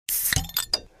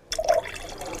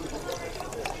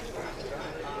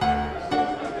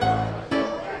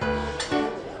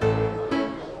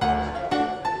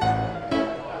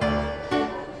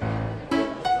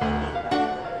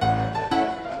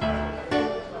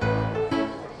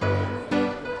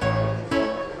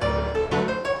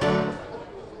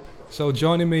So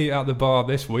joining me at the bar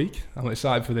this week, I'm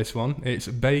excited for this one, it's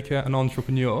baker and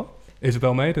entrepreneur,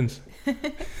 Isabel Maidens.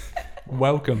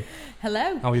 Welcome.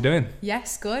 Hello. How are you doing?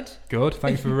 Yes, good. Good.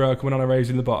 Thanks for coming on and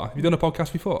raising the bar. Have you done a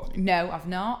podcast before? No, I've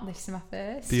not. This is my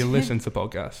first. Do you listen to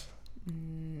podcasts?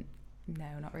 No,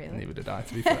 not really. Neither did I,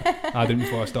 to be fair. I didn't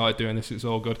before I started doing this. It's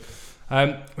all good.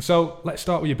 So let's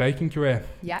start with your baking career.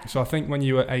 Yeah. So I think when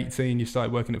you were 18, you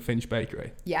started working at Finch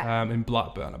Bakery. Yeah. In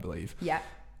Blackburn, I believe. Yeah.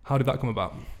 How did that come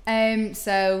about?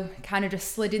 So kind of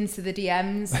just slid into the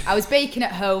DMs. I was baking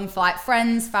at home for like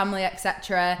friends, family,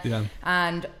 etc. Yeah.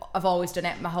 And I've always done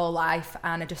it my whole life.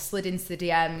 And I just slid into the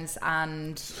DMs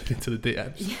and Into the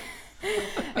DMs.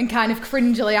 and kind of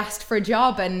cringily asked for a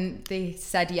job, and they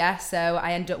said yes. So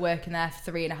I ended up working there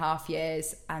for 3.5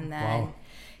 years, and then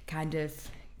kind of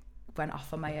went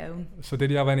off on my own. So did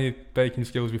you have any baking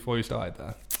skills before you started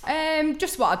there?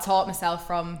 Just what I taught myself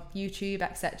from YouTube,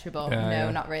 etc. But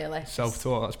not really.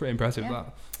 Self-taught. That's pretty impressive. Yeah.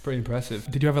 That pretty impressive.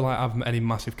 Did you ever have any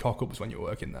massive cock-ups when you were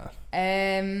working there?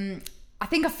 I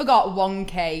think I forgot one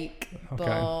cake, Okay.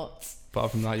 but Apart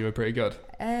from that, you were pretty good.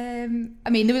 I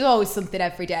mean, there was always something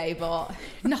every day, but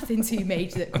nothing too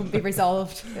major that couldn't be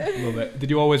resolved. Love it.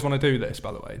 Did you always want to do this,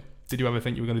 by the way? Did you ever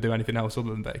think you were going to do anything else other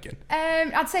than baking?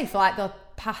 I'd say for like the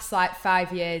past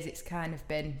 5 years, it's kind of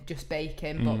been just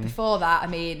baking. But before that, I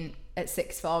mean, at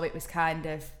sixth form, it was kind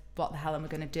of, what the hell am I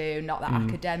going to do? Not that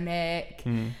academic.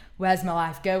 Where's my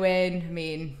life going? I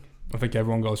mean, I think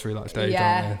everyone goes through that stage,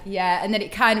 don't they? Yeah. And then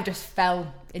it kind of just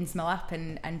fell into my lap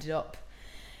and ended up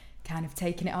kind of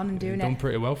taking it on and doing You've done it.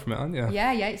 pretty well from it, haven't you?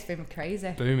 Yeah, it's been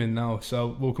crazy. Booming now.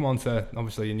 So we'll come on to,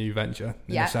 obviously, your new venture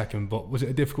in a second. But was it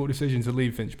a difficult decision to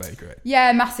leave Finch Bakery?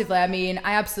 Yeah, massively. I mean,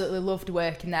 I absolutely loved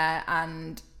working there,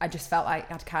 and I just felt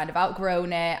like I'd kind of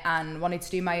outgrown it and wanted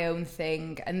to do my own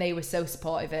thing, and they were so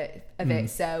supportive of it,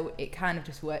 so it kind of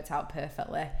just worked out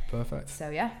perfectly. Perfect.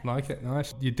 So yeah. Like it,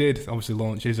 nice. You did obviously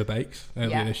launch Isa Bakes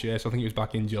earlier this year, so I think it was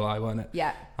back in July, wasn't it?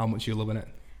 Yeah. How much are you loving it?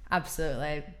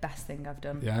 Absolutely. Best thing I've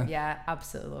done. Yeah? Yeah,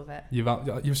 absolutely love it.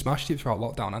 You've smashed it throughout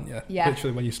lockdown, haven't you? Yeah.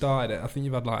 Literally, when you started it, I think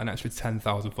you've had like an extra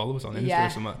 10,000 followers on Insta or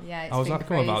something. Yeah, it's How's been that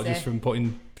come about? crazy. Just from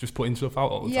putting stuff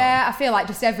out all the time? Yeah, I feel like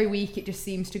just every week it just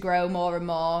seems to grow more and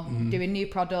more. Doing new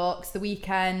products, the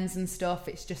weekends and stuff.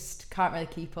 It's just can't really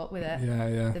keep up with it.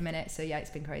 Yeah. At the minute. So yeah,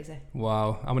 it's been crazy.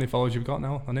 Wow. How many followers you've got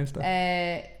now on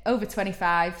Insta? Over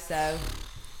 25. So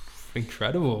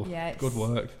Incredible. yeah, it's good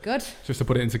work. Good. Just to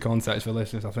put it into context for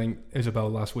listeners, I think Isabel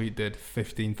last week did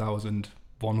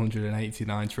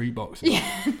 15,189 treat boxes.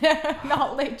 Yeah,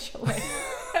 not literally.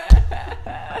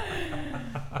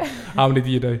 How many do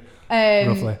you do?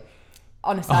 Roughly.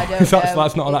 Honestly, I don't know.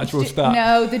 That's not an actual stat.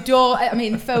 No, the door, I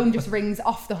mean, the phone just rings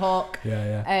off the hook.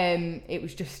 Yeah. It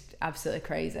was just absolutely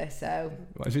crazy, so.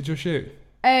 What, is it just you?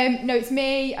 No, it's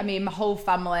me. I mean, my whole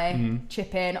family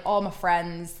chip in, all my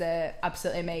friends, they're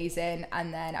absolutely amazing.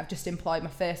 And then I've just employed my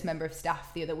first member of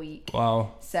staff the other week.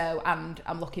 Wow. So, and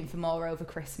I'm looking for more over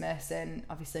Christmas and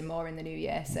obviously more in the new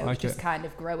year. So Like it's just it. kind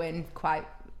of growing quite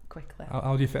quickly.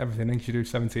 How do you fit everything in? 'Cause you do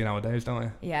 17-hour days, don't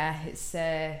you? Yeah, it's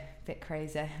a bit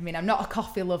crazy. I mean, I'm not a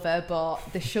coffee lover, but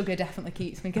the sugar definitely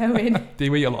keeps me going. Do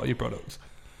you eat a lot of your products?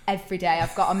 Every day.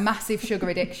 I've got a massive sugar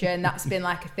addiction. That's been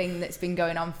like a thing that's been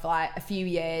going on for like a few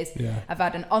years. Yeah. I've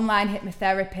had an online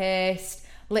hypnotherapist,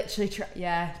 literally,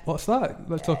 What's that?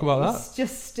 Let's talk about It's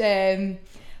just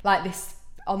like this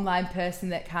online person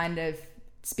that kind of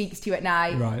speaks to you at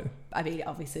night. Right. I mean, it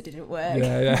obviously didn't work.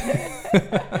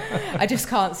 Yeah. I just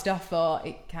can't stop, but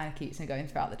it kind of keeps me going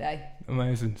throughout the day.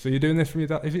 Amazing. So you're doing this from your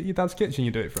dad? Is it your dad's kitchen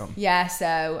you do it from? Yeah,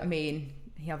 so, I mean,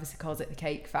 he obviously calls it the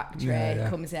cake factory. Yeah.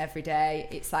 Comes in every day.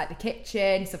 It's like the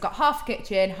kitchen. So I've got half the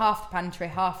kitchen, half the pantry,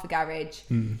 half the garage.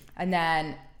 And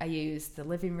then I use the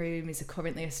living room is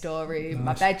currently a storeroom.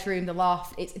 Nice. My bedroom, the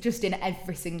loft. It's just in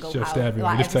every single Just house.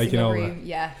 everywhere, Like just every taking single over. room.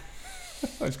 Yeah.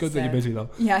 It's good that you're busy though.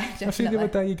 Yeah, I definitely. see the other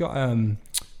day you got an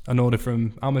order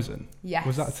from Amazon. Yes.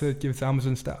 Was that to give to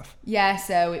Amazon staff? Yeah,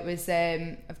 so it was,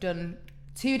 I've done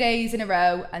 2 days in a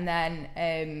row and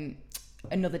then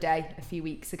another day a few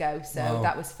weeks ago. So Wow.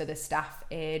 that was for the staff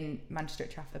in Manchester at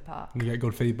Trafford Park. And you get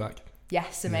good feedback.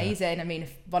 Yes, amazing. I mean,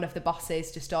 one of the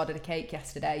bosses just ordered a cake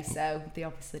yesterday, so they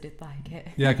obviously did like it.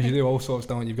 Yeah, because you do all sorts,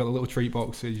 don't you? You've got the little treat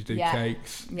boxes, you do Yeah.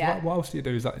 cakes. Yeah. What else do you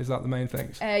do? Is that the main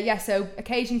things? Yeah, so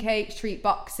occasion cakes, treat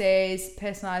boxes,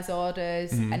 personalised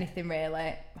orders, anything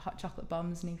really. Hot chocolate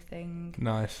bombs, new thing.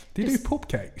 Nice. Do you do pup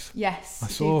cakes? Yes, I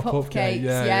do saw pup pup cake, cakes.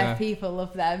 yeah. People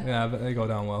love them. Yeah, but they go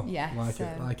down well. Yeah,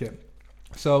 Like it.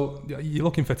 So you're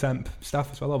looking for temp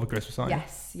staff as well over Christmas, aren't you?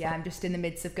 Yes, yeah, I'm just in the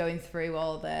midst of going through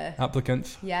all the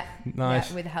Applicants. Nice.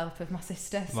 Yeah, with the help of my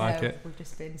sister. So Like it. we've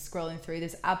just been scrolling through.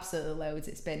 There's absolutely loads.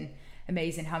 It's been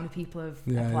amazing how many people have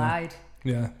applied.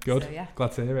 Yeah, good. So, yeah.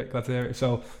 Glad to hear it.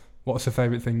 So, what's the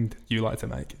favourite thing you like to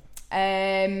make?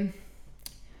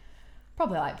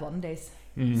 Probably like blondies.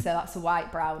 So that's a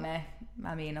white brownie.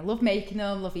 I mean, I love making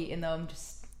them, love eating them.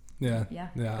 Just yeah.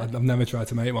 I've never tried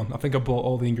to make one. I think I bought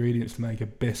all the ingredients to make a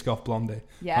Biscoff blondie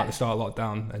at the start of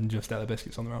lockdown, and just ate the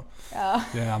biscuits on their own.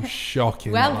 Oh. Yeah, I'm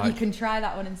shocking. Well, you can try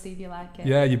that one and see if you like it.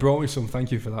 Yeah, you brought me some.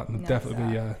 Thank you for that. No,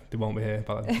 Definitely, they won't be here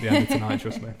by the end of tonight.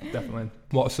 Trust me, definitely.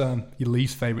 What's your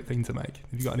least favourite thing to make?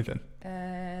 Have you got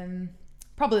anything?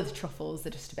 Probably the truffles.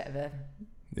 They're just a bit of a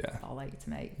I like to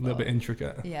make. A little bit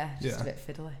intricate. Yeah, just a bit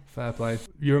fiddly. Fair play.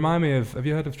 You remind me of. Have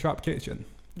you heard of Trap Kitchen?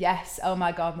 Yes. Oh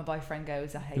my God, my boyfriend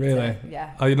goes. I hate it. Really?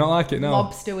 Yeah. Oh, you not like it? No.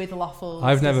 Lobster with waffles.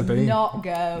 I've never been. Not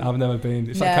go. I've never been.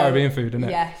 It's like Caribbean food, isn't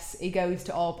it? Yes. He goes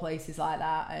to all places like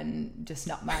that, and just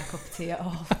not my cup of tea at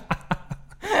all.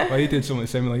 Well, he did something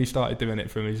similar. He started doing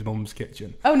it from his mum's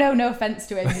kitchen. Oh no offence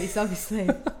to him. He's obviously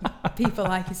people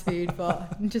like his food,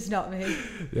 but just not me.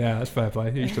 Yeah, that's fair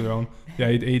play. Each to their own. Yeah,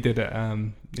 he did it.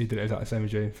 He did it exactly the same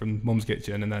as you, from mum's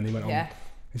kitchen, and then he went on.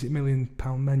 Is it £1 Million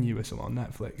Menu or something on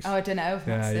Netflix? Oh, I don't know.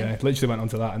 Yeah. Literally went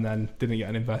onto that and then didn't get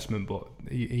an investment, but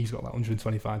he's got like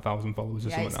 125,000 followers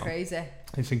or something now. Yeah, it's crazy.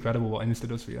 It's incredible what Insta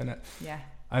does for you, isn't it? Yeah.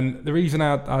 And the reason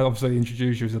I obviously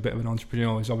introduced you as a bit of an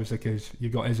entrepreneur is obviously because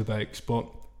you've got Isabakes, but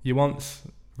you once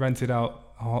rented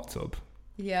out a hot tub.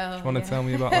 Yeah. Do you want to tell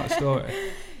me about that story?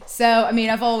 So, I mean,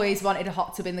 I've always wanted a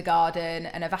hot tub in the garden,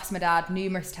 and I've asked my dad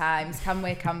numerous times, can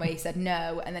we? He said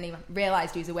no, and then he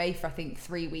realised he was away for, I think,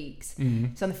 3 weeks.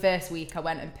 So on the first week, I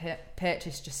went and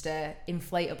purchased just a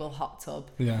inflatable hot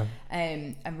tub. Yeah.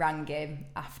 And rang him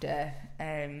after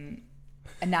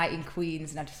a night in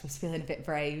Queens, and I just was feeling a bit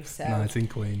brave. So night in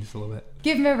Queens, love it.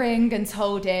 Give him a ring and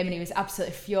told him, and he was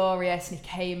absolutely furious, and he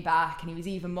came back, and he was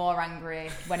even more angry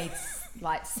when he'd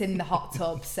seen the hot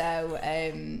tub. So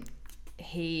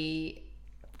he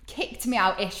kicked me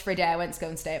out-ish for a day. I went to go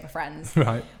and stay at my friend's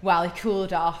while he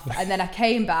cooled off, and then I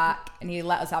came back and he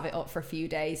let us have it up for a few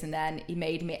days, and then he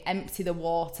made me empty the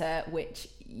water, which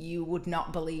you would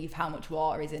not believe how much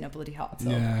water is in a bloody hot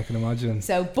tub. Yeah, I can imagine.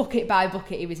 So bucket by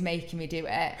bucket he was making me do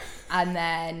it, and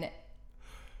then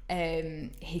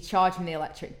he charged me the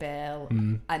electric bill,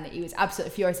 and he was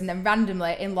absolutely furious. And then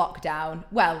randomly in lockdown,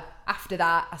 after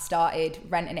that I started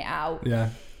renting it out. Yeah.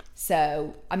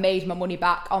 So I made my money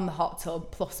back on the hot tub,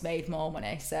 plus made more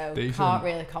money. So decent. Can't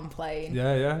really complain.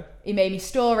 Yeah. He made me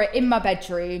store it in my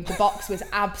bedroom. The box was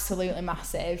absolutely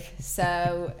massive.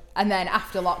 So, and then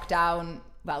after lockdown,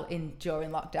 during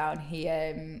lockdown,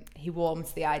 he warmed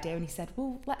to the idea, and he said,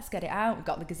 well, let's get it out. We've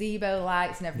got the gazebo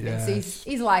lights and everything. Yes. So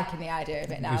he's liking the idea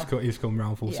of it now. He's come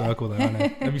round full circle there,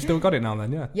 hasn't he? Have you still got it now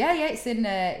then? Yeah,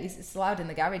 it's allowed in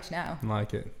the garage now.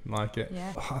 Like it.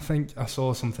 Yeah. I think I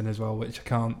saw something as well, which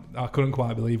I couldn't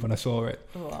quite believe when I saw it.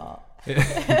 What?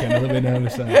 Getting a little bit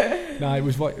nervous there. No, it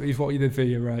was what you did for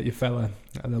your fella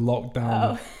at the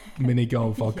lockdown mini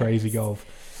golf or crazy golf.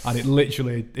 And it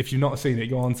literally, if you've not seen it,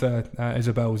 go on to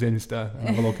Isabel's Insta and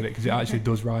have a look at it, because it actually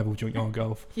does rival Junkyard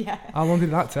Golf. Yeah. How long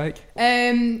did that take?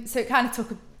 So it kind of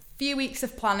took a few weeks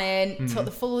of planning, took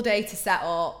the full day to set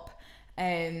up,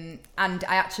 and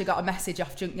I actually got a message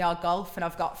off Junkyard Golf, and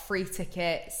I've got free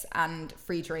tickets and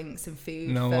free drinks and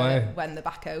food when they're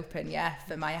back open,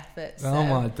 for my efforts. Oh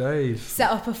my days. Set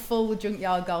up a full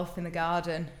Junkyard Golf in the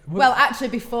garden. Well, actually,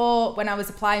 before, when I was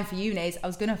applying for unis, I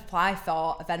was going to apply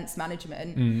for events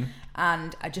management,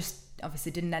 and I just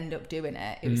obviously didn't end up doing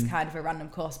it. It was kind of a random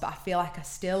course, but I feel like I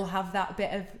still have that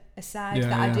bit of a side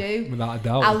that I do. Without a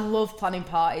doubt. I love planning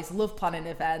parties, love planning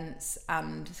events,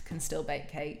 and can still bake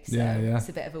cakes. So it's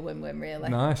a bit of a win-win, really.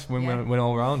 Nice, win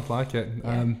all round, like it.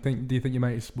 Yeah. Do you think your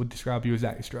mates would describe you as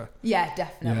extra? Yeah,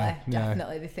 definitely.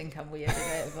 Definitely. They think I'm weird a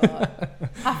bit, but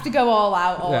have to go all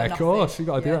out or nothing. Of course, you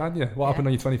got to do it, haven't you? What happened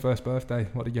on your 21st birthday?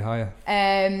 What did you hire?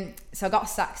 So I got a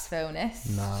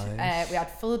saxophonist. Nice. We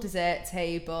had full dessert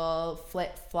table,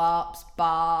 flip-flops,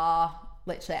 bar,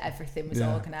 literally everything was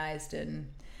organised and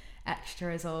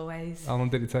extra as always. How long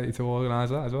did it take you to organise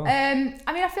that as well? I mean,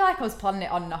 I feel like I was planning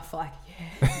it on and off for like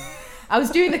a year. I was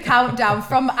doing the countdown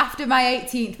from after my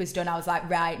 18th was done. I was like,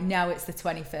 right, now it's the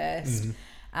 21st.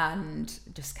 And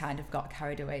just kind of got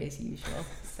carried away as usual.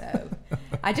 So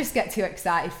I just get too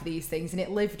excited for these things, and it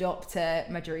lived up to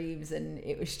my dreams, and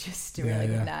it was just a really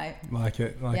good night. Like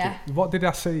it. What did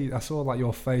I see? I saw like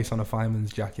your face on a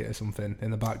fireman's jacket or something in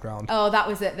the background. Oh, that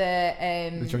was at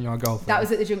the Junkyard Golf. That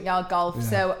was at the Junkyard Golf. Yeah.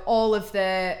 So all of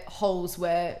the holes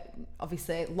were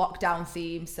obviously lockdown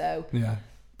themed. So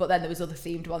but then there was other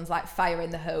themed ones like fire in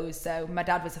the hose. So my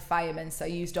dad was a fireman, so I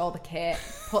used all the kit,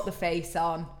 put the face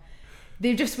on.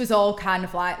 They just was all kind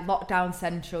of like lockdown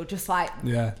central, just like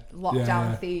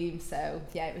lockdown theme. So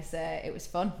yeah, it was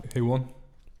fun. Who won?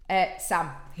 Sam.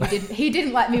 He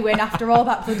didn't let me win after all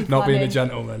that bloody Not planning. being a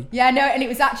gentleman. Yeah, no, and it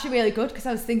was actually really good because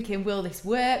I was thinking, will this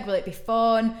work? Will it be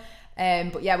fun?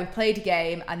 But yeah, we played a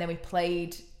game and then we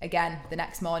played again the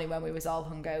next morning when we was all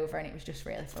hungover, and it was just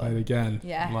really fun. Played again.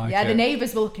 Yeah, the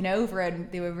neighbours were looking over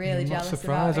and they were really jealous. I'm not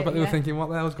surprised. I bet they were thinking, what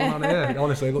the hell's going on here?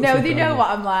 Honestly, it looks no, incredible. they know what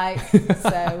I'm like.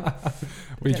 So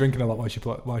were you drinking a lot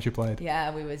while she played?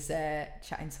 Yeah, we was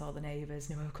chatting to all the neighbours,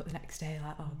 and we woke up the next day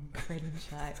like, oh, cringe,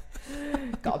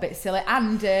 like got a bit silly.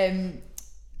 And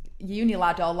uni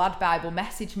lad or lad Bible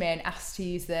messaged me and asked to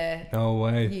use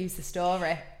the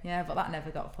story. Yeah, but that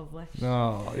never got published.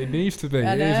 No, it needs to be.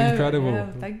 It is incredible.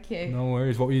 No, thank you. No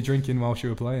worries. What were you drinking whilst you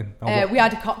were playing? We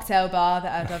had a cocktail bar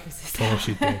that I'd obviously.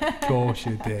 Of course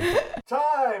you did.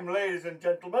 Time, ladies and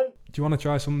gentlemen. Do you want to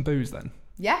try some booze then?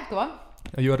 Yeah, go on.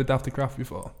 Have you had a Dafty Craft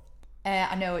before?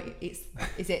 I know it's.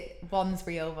 Is it one's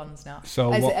real, one's not?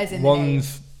 So as in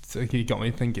one's. You got me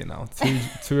thinking now.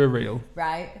 Two are real.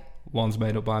 Right. One's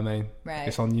made up by me. Right.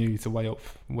 It's on you to weigh up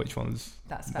which one's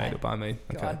made up by me.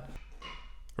 Go okay. on.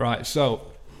 Right.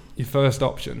 So your first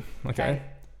option. Okay.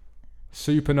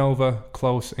 Supernova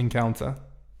Close Encounter.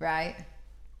 Right.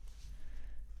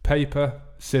 Paper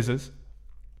Scissors.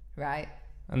 Right.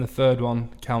 And the third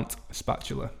one, Count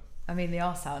Spatula. I mean, they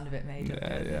all sound a bit made up.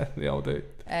 Yeah, they all do.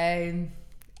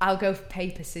 I'll go for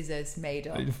paper, scissors, made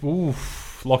up.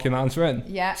 Oof, locking that answer in?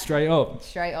 Yeah. Straight up?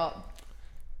 Straight up.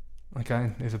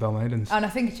 Okay, Isabel Maidens. And I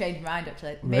think I changed my mind,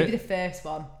 actually. Maybe the first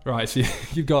one. Right, so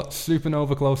you've got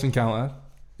Supernova Close Encounter.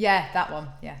 Yeah, that one,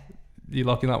 yeah. You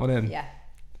locking that one in? Yeah.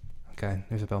 Okay,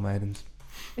 Isabel Maidens.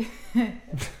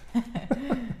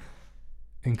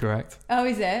 Incorrect. Oh,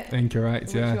 is it?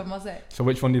 Incorrect, Which one was it? So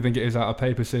which one do you think it is out of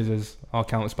Paper, Scissors or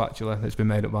Count Spatula that's been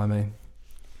made up by me?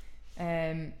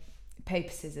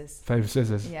 Paper, scissors. Paper,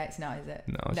 Scissors? Yeah, it's not, is it?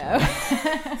 No, it's not.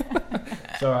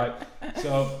 It's alright.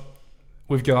 So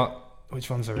we've got, which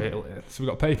ones are real here? So we've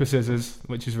got Paper, Scissors,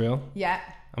 which is real. Yeah.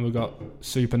 And we've got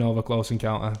Supernova Close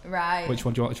Encounter. Right. Which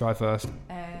one do you want to try first?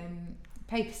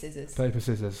 Paper, scissors. Paper,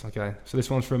 Scissors, okay. So this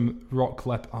one's from Rock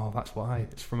Leopard. Oh, that's why.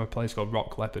 It's from a place called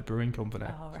Rock Leopard Brewing Company.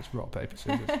 Oh, right. So it's Rock, Paper,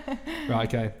 Scissors.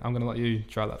 Right, okay. I'm going to let you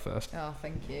try that first. Oh,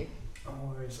 thank you. Oh,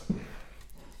 where is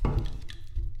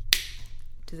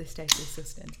Does this taste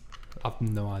disgusting? I've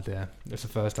no idea. It's the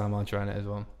first time I'm trying it as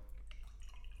well.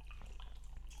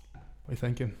 What are you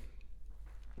thinking?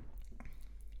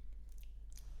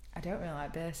 I don't really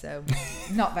like beer, so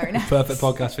not very nice. Perfect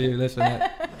podcast for you, listen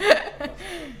it.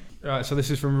 Right, so this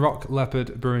is from Rock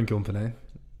Leopard Brewing Company.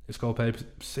 It's called Paper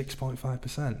 6.5%.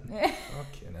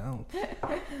 Fucking hell.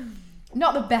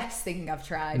 Not the best thing I've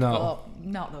tried, No. but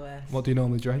not the worst. What do you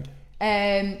normally drink?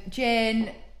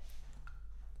 Gin,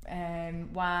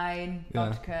 wine,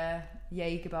 vodka,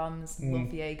 Jaeger bombs.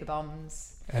 Love Jaeger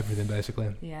bombs. Everything,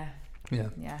 basically. Yeah.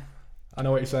 Yeah. I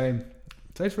know what you're saying.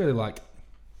 It tastes really like...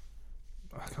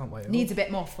 I can't wait. Needs a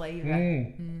bit more flavour.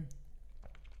 Maybe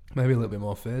a little bit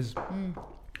more fizz.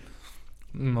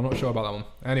 I'm not sure about that one.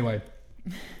 Anyway,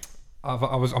 I've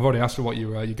already asked you what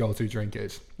your go-to drink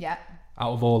is. Yeah.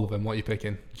 Out of all of them, what are you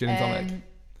picking? Gin and tonic?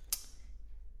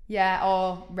 Yeah,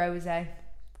 or rosé.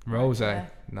 Rosé,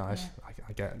 nice. Yeah.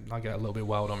 I get a little bit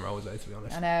wild on rosé, to be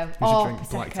honest. I know. Or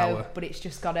prosecco, but it's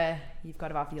just you've got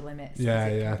to have your limits.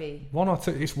 Yeah. One or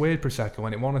two. It's weird prosecco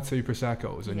when it 1 or 2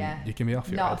 proseccos and you can be off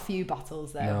your Not head. a few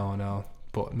bottles though. No,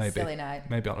 but maybe silly night.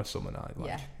 Maybe on a summer night.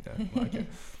 Like it.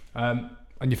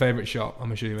 And your favourite shot,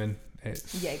 I'm assuming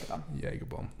it's Jaeger bomb. Jaeger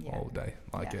bomb all day.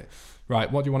 Like it.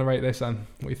 Right, what do you want to rate this then?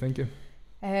 What are you thinking?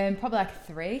 Probably like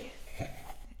a 3.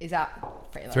 Is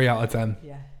that pretty low? 3 out of 10.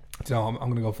 Yeah. So I'm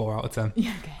going to go 4 out of 10.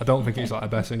 Yeah, okay. I don't think it's like the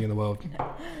best thing in the world.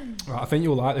 No. Right, I think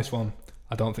you'll like this one.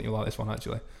 I don't think you'll like this one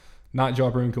actually.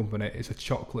 Nightjar Brewing Company. It's a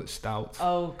chocolate stout.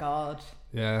 Oh God.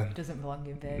 Yeah. It doesn't belong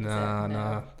in beer.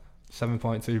 Nah.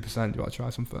 7.2%. Do you want to try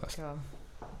some first? Go on.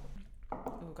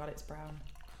 Oh God, it's brown.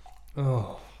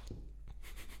 Oh.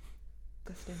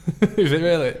 Disgusting. Is it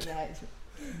really? Yeah, it's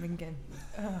ringing.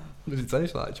 Oh. Does it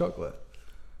taste like chocolate?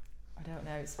 I don't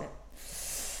know. It's a bit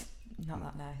not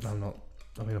that nice. I'm not.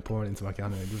 I mean, I'm pouring it into my can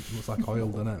and it looks like oil,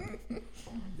 doesn't it?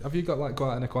 Have you got like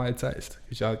quite an acquired taste?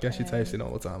 Because I guess you're tasting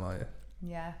all the time, aren't you?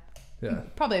 Yeah. Yeah.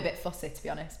 Probably a bit fussy, to be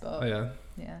honest, but... Oh, yeah?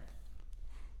 Yeah.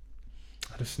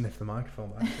 I just sniffed the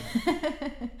microphone back.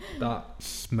 That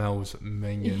smells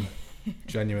minging.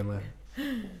 Genuinely.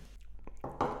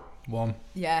 1.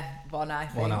 Yeah, 1 I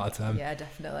think. 1 out of 10. Yeah,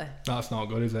 definitely. That's not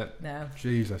good, is it? No.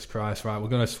 Jesus Christ. Right, we're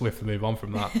going to swiftly move on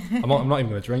from that. I'm not even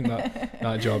going to drink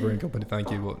that Jar Brewing Company, thank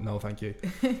you, but no thank you.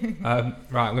 Right, I'm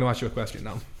going to ask you a question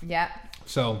now. Yeah.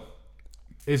 So,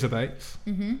 Isabex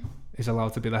is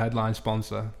allowed to be the headline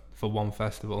sponsor for one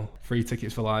festival. 3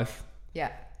 tickets for life.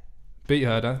 Yeah. Beat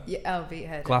Herder. Yeah. Oh, Beat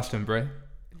Herder. Glastonbury.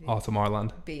 Or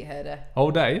Tomorrowland. Beat Herder. All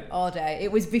day? All day.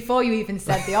 It was before you even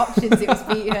said the options. It was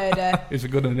Beat Herder. It's a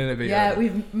good one, isn't it, Beat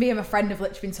Herder? Me and my friend have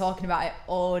literally been talking about it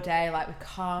all day. Like, we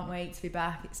can't wait to be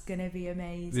back. It's going to be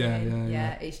amazing.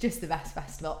 Yeah. It's just the best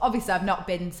festival. Obviously, I've not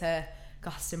been to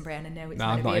Glastonbury and I know it's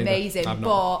going to be amazing.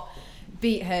 But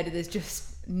Beat Herder, there's just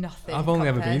nothing. I've only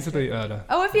ever been to Beat Herder.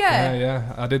 Oh, have you?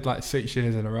 Yeah. I did like 6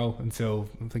 years in a row until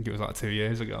I think it was like 2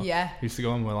 years ago. Yeah. Used to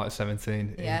go on when like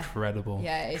 17. Yeah. Incredible.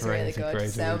 Yeah, it's crazy, really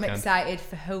good. So weekend. I'm excited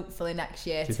for hopefully next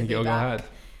year. Do you think it'll go ahead?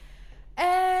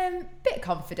 Bit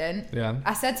confident. Yeah.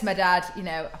 I said to my dad,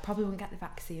 I probably wouldn't get the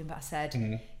vaccine, but I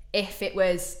said if it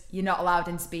was you're not allowed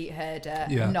into Beat Herder,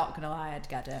 I'm not gonna lie, I'd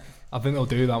get it. I think they'll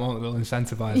do that, won't they? They'll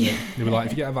incentivise it. They'll be like,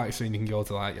 if you get a vaccine, you can go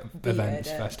to like events,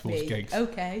 festivals, gigs.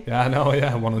 Okay. Yeah, I know.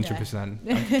 Yeah, 100%.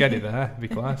 Yeah. Get it there. It'd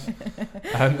be class.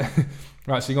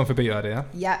 Right, so you're going for Beat Herder,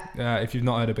 yeah? Yeah. If you've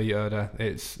not heard of Beat Herder,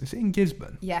 is it in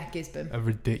Gisborne? Yeah, Gisborne. A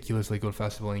ridiculously good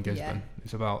festival in Gisborne. Yeah.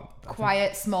 It's about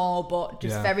quiet, small, but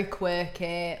just very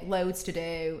quirky. Loads to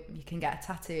do. You can get a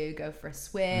tattoo, go for a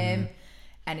swim.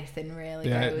 Anything really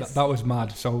goes. That was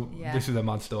mad. So this is a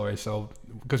mad story. So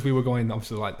because we were going,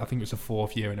 obviously, like I think it was the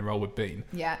 4th year in a row we'd been.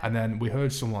 Yeah. And then we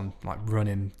heard someone like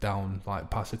running down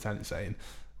like past the tent saying,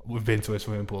 "We've been to a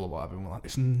swimming pool or whatever." And we're like,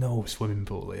 "There's no swimming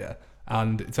pool here."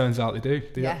 And it turns out they do.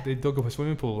 They dug up a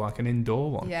swimming pool, like an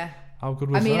indoor one. Yeah. How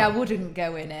good was that? I wouldn't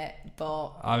go in it,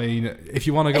 but... I mean, if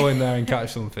you want to go in there and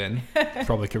catch something,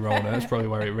 probably Corona. That's probably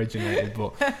where it originated,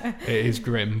 but it is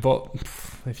grim. But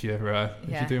if you're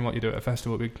doing what you do at a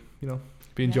festival, it'd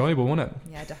be enjoyable, wouldn't it?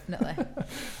 Yeah, definitely.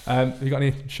 Have you got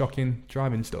any shocking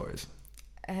driving stories?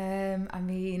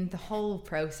 The whole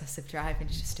process of driving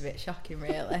is just a bit shocking,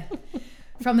 really.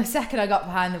 From the second I got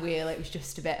behind the wheel, it was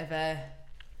just a bit of a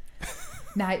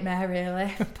nightmare, really.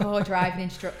 Poor driving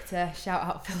instructor. Shout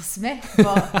out Phil Smith.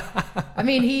 But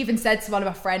he even said to one of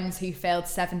my friends who failed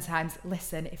 7 times,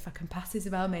 "Listen, if I can pass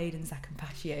Isabel Maidens, I can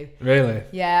pass you." Really?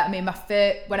 Yeah.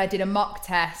 When I did a mock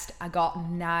test, I got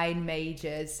 9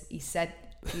 majors. He said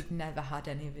he'd never had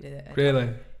any of it. Really?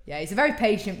 Yeah, he's a very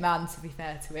patient man, to be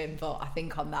fair to him. But I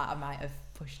think on that I might have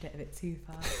pushed it a bit too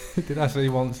far. Did I say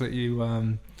once that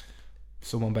you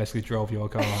someone basically drove your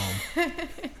car home?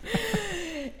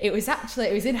 It was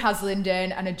in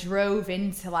Haslingden, and I drove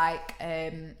into like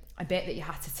a bit that you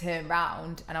had to turn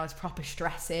round, and I was proper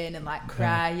stressing and like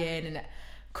crying and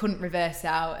couldn't reverse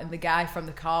out, and the guy from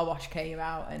the car wash came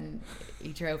out and he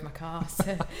drove my car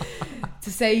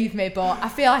to save me. But I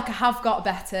feel like I have got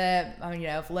better.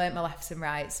 I've learnt my lefts and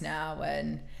rights now,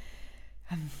 and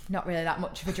I'm not really that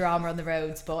much of a drama on the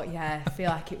roads, but I feel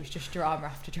like it was just drama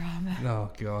after drama. Oh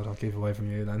God, I'll keep away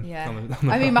from you then. Yeah.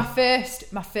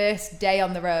 My first day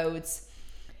on the roads,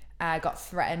 I got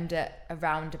threatened at a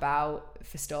roundabout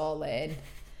for stalling,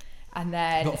 and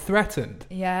then got threatened.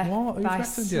 Yeah, what? Who by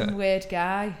some you? Weird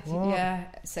guy. What? Yeah,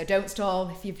 so don't stall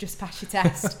if you've just passed your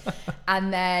test.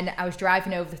 And then I was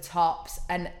driving over the tops,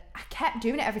 and I kept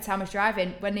doing it every time I was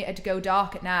driving. When it had to go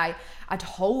dark at night, I'd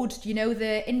hold,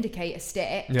 the indicator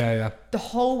stick. Yeah. The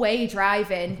whole way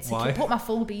driving to put my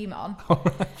full beam on. Oh,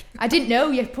 right. I didn't know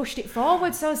you pushed it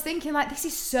forward, so I was thinking like, this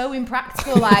is so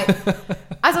impractical. Like,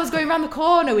 as I was going around the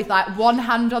corner with like one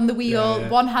hand on the wheel,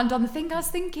 one hand on the thing, I was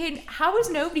thinking, how has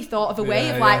nobody thought of a way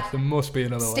of like there must be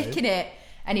another sticking it?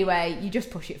 Anyway, you just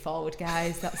push it forward,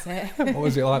 guys. That's it. What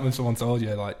was it like when someone told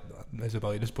you, like,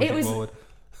 Isabel, you just push it forward?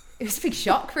 It was a big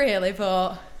shock, really,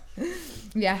 but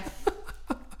yeah.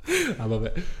 I love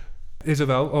it.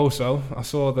 Isabel, also, I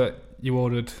saw that you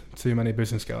ordered too many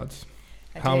business cards.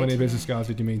 How many business cards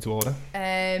did you mean to order?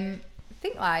 I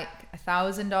think like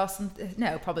 1,000 or something.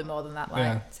 No, probably more than that.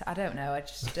 I don't know. I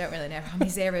just don't really know how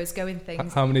many zeros go in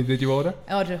things. How many did you order?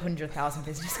 I ordered 100,000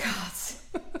 business cards.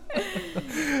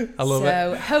 I love it.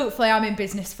 So hopefully I'm in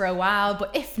business for a while,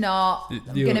 but if not,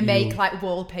 I'm going to make like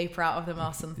wallpaper out of them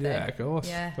or something. Yeah, of course.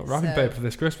 Yeah, got wrapping paper for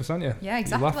this Christmas, haven't you? Yeah,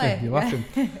 exactly. You're laughing.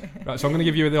 Right, so I'm going to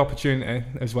give you the opportunity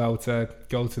as well to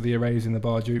go to the Erasing the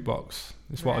Bar jukebox.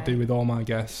 It's what I do with all my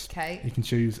guests. Okay. You can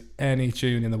choose any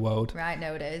tune in the world. Right,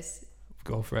 no it is.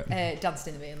 Go for it. Danced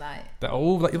in the Moonlight. That's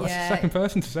the second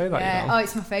person to say that. Yeah. You know? Oh,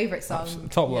 it's my favourite song.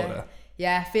 Top loader.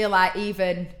 Yeah, I feel like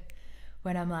even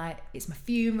when I'm like, it's my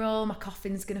funeral, my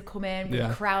coffin's going to come in, we're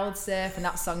gonna crowd surf, and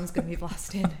that song's going to be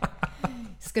blasting.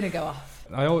 It's going to go off.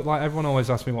 Everyone always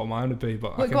asks me what mine would be,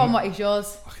 but go on, what is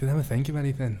yours? I can never think of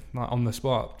anything like on the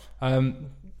spot.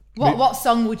 What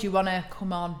song would you want to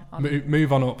come on?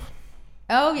 Move On Up.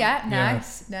 Oh yeah,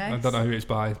 nice. I don't know who it's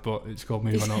by, but it's called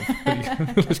Move On Up.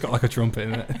 It's got like a trumpet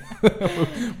in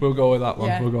it. We'll go with that one.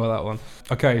 Yeah. We'll go with that one.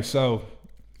 Okay, so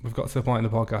we've got to the point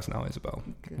in the podcast now, Isabel,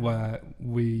 where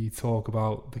we talk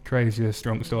about the craziest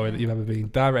drunk story that you've ever been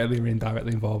directly or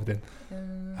indirectly involved in.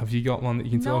 Have you got one that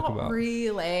you can talk about? Not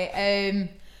really. I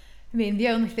mean, the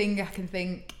only thing I can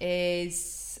think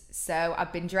is, so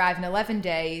I've been driving 11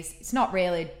 days. It's not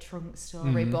really a drunk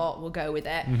story, but we'll go with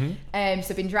it. So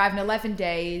I've been driving 11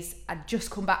 days. I'd just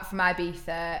come back from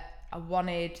Ibiza. I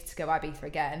wanted to go Ibiza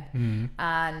again.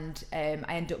 And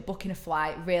I ended up booking a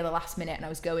flight really last minute, and I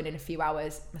was going in a few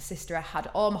hours. My sister had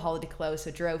all my holiday clothes, so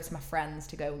I drove to my friends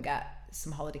to go and get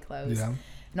some holiday clothes. Yeah.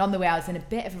 And on the way, I was in a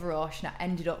bit of a rush, and I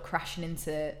ended up crashing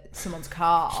into someone's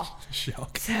car.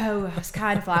 Shock. So I was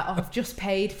kind of like, I've just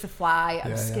paid for the flight.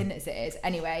 I'm skinned as it is.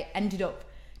 Anyway, ended up,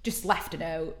 just left a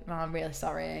note. Oh, I'm really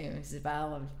sorry,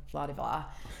 Isabel, and blah, blah, blah.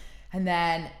 And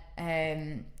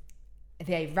then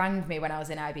they rang me when I was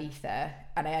in Ibiza,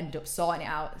 and I ended up sorting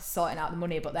out the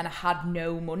money, but then I had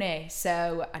no money.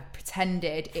 So I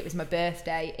pretended it was my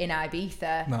birthday in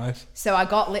Ibiza. Nice. So I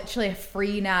got literally a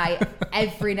free night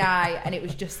every night, and it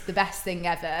was just the best thing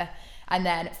ever. And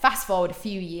then fast forward a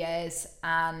few years,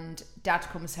 and Dad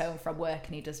comes home from work,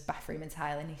 and he does bathroom and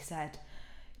tiling. He said,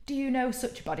 do you know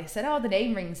such a body? I said, oh, the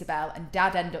name rings a bell. And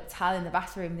Dad ended up tiling the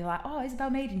bathroom. They're like, oh,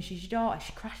 Isabel Maiden, she's your daughter.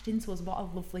 She crashed into us. What a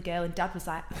lovely girl. And Dad was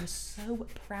like, I'm so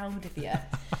proud of you.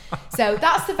 So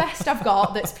that's the best I've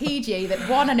got that's PG, that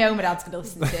one, I know my dad's going to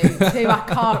listen to. Two, I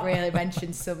can't really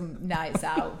mention some nights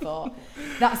out, but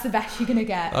that's the best you're going to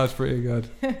get. That's pretty good.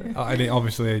 And it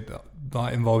obviously,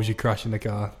 that involves you crashing the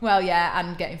car. Well, yeah,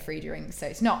 and getting free drinks. So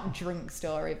it's not a drunk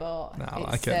story, but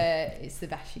it's the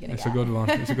best you're going to get. It's a good one.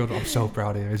 It's a good one. I'm so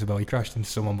proud of you, Isabel. You crashed into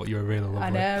someone, but you were really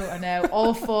lovely. I know.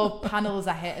 All 4 panels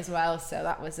I hit as well, so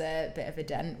that was a bit of a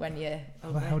dent when you...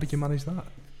 How did you manage that?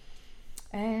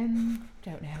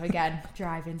 Don't know. Again,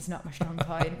 driving's not my strong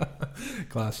point.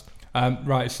 Class.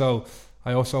 Right, so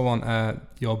I also want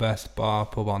your best bar,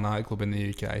 pub or nightclub in the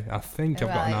UK. I think I've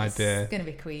got an idea. It's going to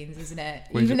be Queen's, isn't it?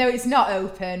 Even though it's not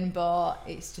open, but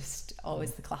it's just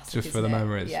always the classic, just for the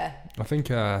memories. Yeah. I think,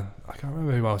 I can't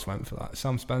remember who else went for that.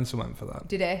 Sam Spencer went for that.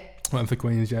 Did he? Went for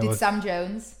Queen's, yeah. Did Sam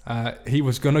Jones? He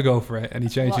was going to go for it, and he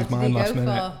changed his mind last minute.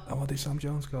 For? Oh, what did Sam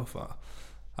Jones go for?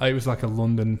 It was like a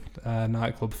London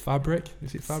nightclub. Fabric?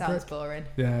 Is it Fabric? Sounds boring.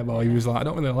 Yeah, well, he was like, I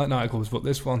don't really like nightclubs, but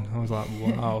this one, I was like,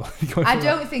 wow. I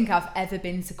don't think I've ever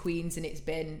been to Queen's and it's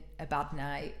been a bad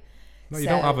night. No, you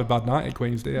don't have a bad night at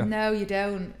Queen's, do you? No, you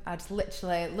don't. I'd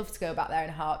literally love to go back there in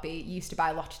a heartbeat. Used to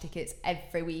buy lottery tickets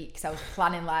every week, so I was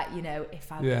planning, like, if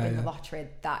I win the lottery,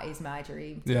 that is my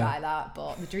dream to buy that.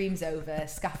 But the dream's over,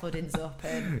 scaffolding's up,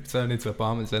 and it's turned into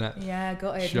apartments, isn't it? Yeah,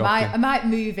 got it. I might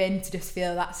move in to just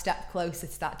feel that step closer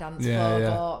to that dance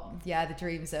floor, but the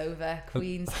dream's over.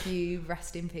 Queen's Cube,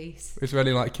 rest in peace. Is there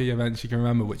any like key events you can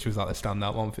remember which was like the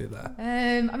standout one for you there?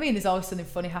 I mean, there's always something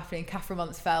funny happening. Catherine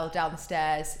once fell down the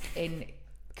stairs in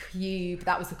Cube.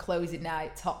 That was the closing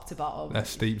night, top to bottom. They're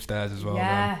steep stairs as well.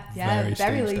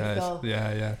 Very lethal. Stairs.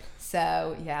 Yeah.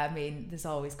 So I mean, there's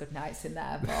always good nights in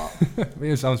there. But me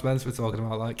and Sam Spence were talking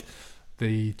about like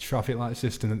the traffic light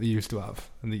system that they used to have,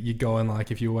 and that you go and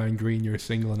like if you're wearing green, you're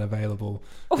single and available.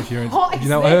 If you're have you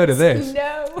not heard of this?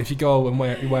 No. If you go and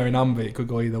you're wearing amber, it could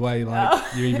go either way. Like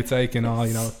you're either taken or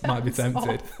might be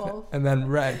tempted. Awful. And then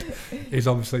red is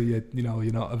obviously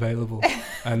you're not available.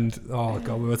 And oh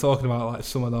god, we were talking about like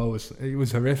some of those. It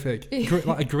was horrific.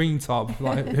 Like a green top.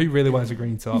 Like who really wears a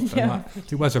green top? And like,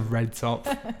 who wears a red top?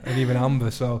 And even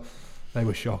amber. So. They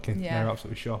were shocking. Yeah. They were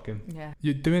absolutely shocking. Yeah.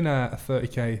 You're doing a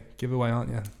 30k giveaway, aren't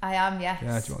you? I am, yes.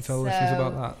 Yeah, do you want to tell the listeners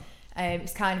about that?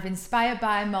 It's kind of inspired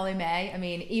by Molly May. I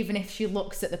mean, even if she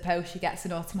looks at the post, she gets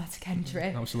an automatic entry.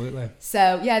 Absolutely.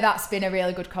 So, that's been a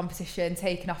really good competition,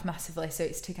 taken off massively. So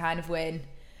it's to kind of win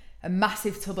a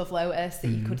massive tub of Lotus that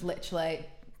you could literally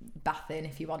bath in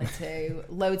if you wanted to.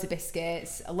 Loads of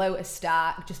biscuits, a Lotus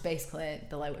stack, just basically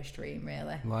the Lotus dream,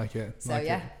 really. Like it. So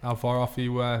it. How far off are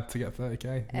you to get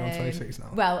 30k? You're on 26 now.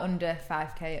 Well, under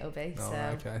 5k it'll be. Oh, so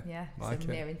okay. yeah, like so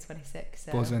nearing 26.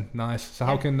 So. Buzzing, nice. So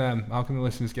how can the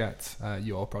listeners get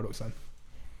your products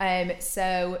then?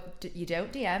 So you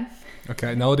don't DM.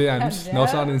 Okay, no DMs. No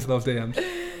sounding into those DMs.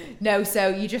 No, so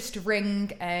you just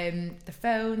ring the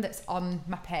phone that's on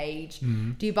my page.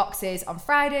 Do boxes on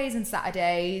Fridays and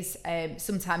Saturdays,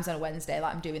 sometimes on a Wednesday,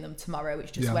 like I'm doing them tomorrow.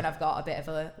 It's just when I've got a bit of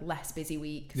a less busy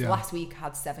week. So last week I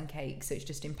had 7 cakes, so it's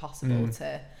just impossible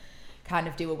to kind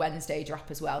of do a Wednesday drop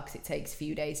as well because it takes a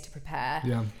few days to prepare.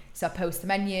 So I post the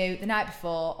menu the night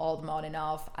before or the morning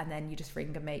of, and then you just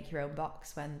ring and make your own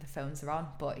box when the phones are on.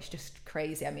 But it's just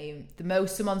crazy. I mean, the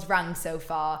most someone's rang so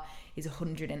far is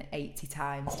 180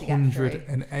 times to get through.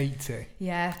 180?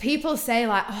 Yeah. People say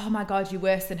like, oh my God, you're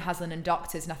worse than Haslam and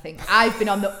Doctors. And I think I've been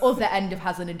on the other end of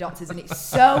Haslam and Doctors, and it's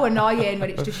so annoying when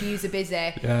it's just user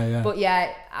busy. Yeah. But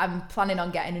yeah, I'm planning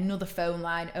on getting another phone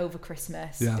line over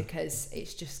Christmas because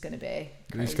it's just going to be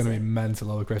crazy. It's going to be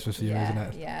mental over Christmas for you, isn't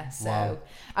it? Yeah. So wow.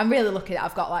 I'm really lucky that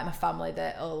I've got like my family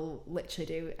that'll literally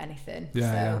do anything.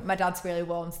 My dad's really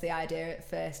warm to the idea at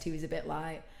first. He was a bit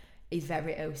like, he's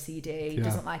very OCD,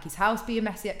 doesn't like his house being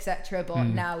messy, etc. But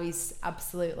now he's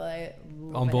absolutely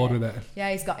on board with it.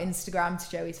 Yeah, he's got Instagram to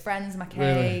show his friends my cakes.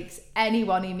 Really?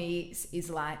 Anyone he meets, he's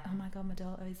like, oh my God, my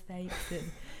daughter is baked.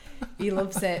 And he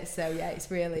loves it. So yeah,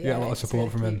 it's really a lot of support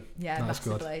from him. Yeah, that's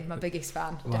massively. Good. My biggest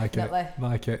fan. Like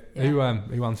definitely. it. Yeah.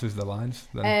 Who answers the lines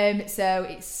then? So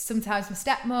it's sometimes my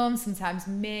stepmom, sometimes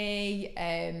me,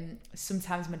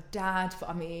 sometimes my dad. But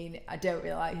I mean, I don't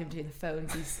really like him doing the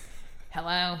phones.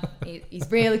 Hello.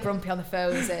 He's really grumpy on the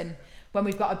phones, and when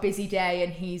we've got a busy day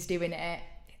and he's doing it,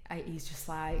 he's just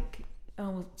like,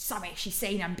 oh, sorry, she's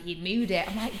saying I'm being moody.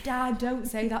 I'm like, Dad, don't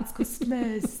say that's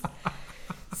customers.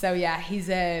 So yeah, he's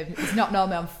not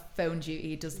normally on phone duty.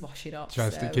 He does wash it up.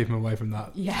 Tries to keep him away from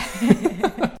that. Yeah.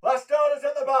 Last orders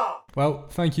at the bar. Well,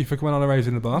 thank you for coming on and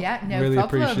Raising the Bar. Yeah, no really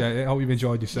problem. Appreciate it. Hope you've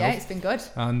enjoyed yourself. Yeah, it's been good.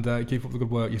 And keep up the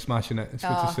good work. You're smashing it. It's good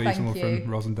to see someone from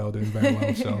Rosendale doing very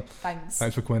well. So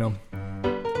thanks for coming on.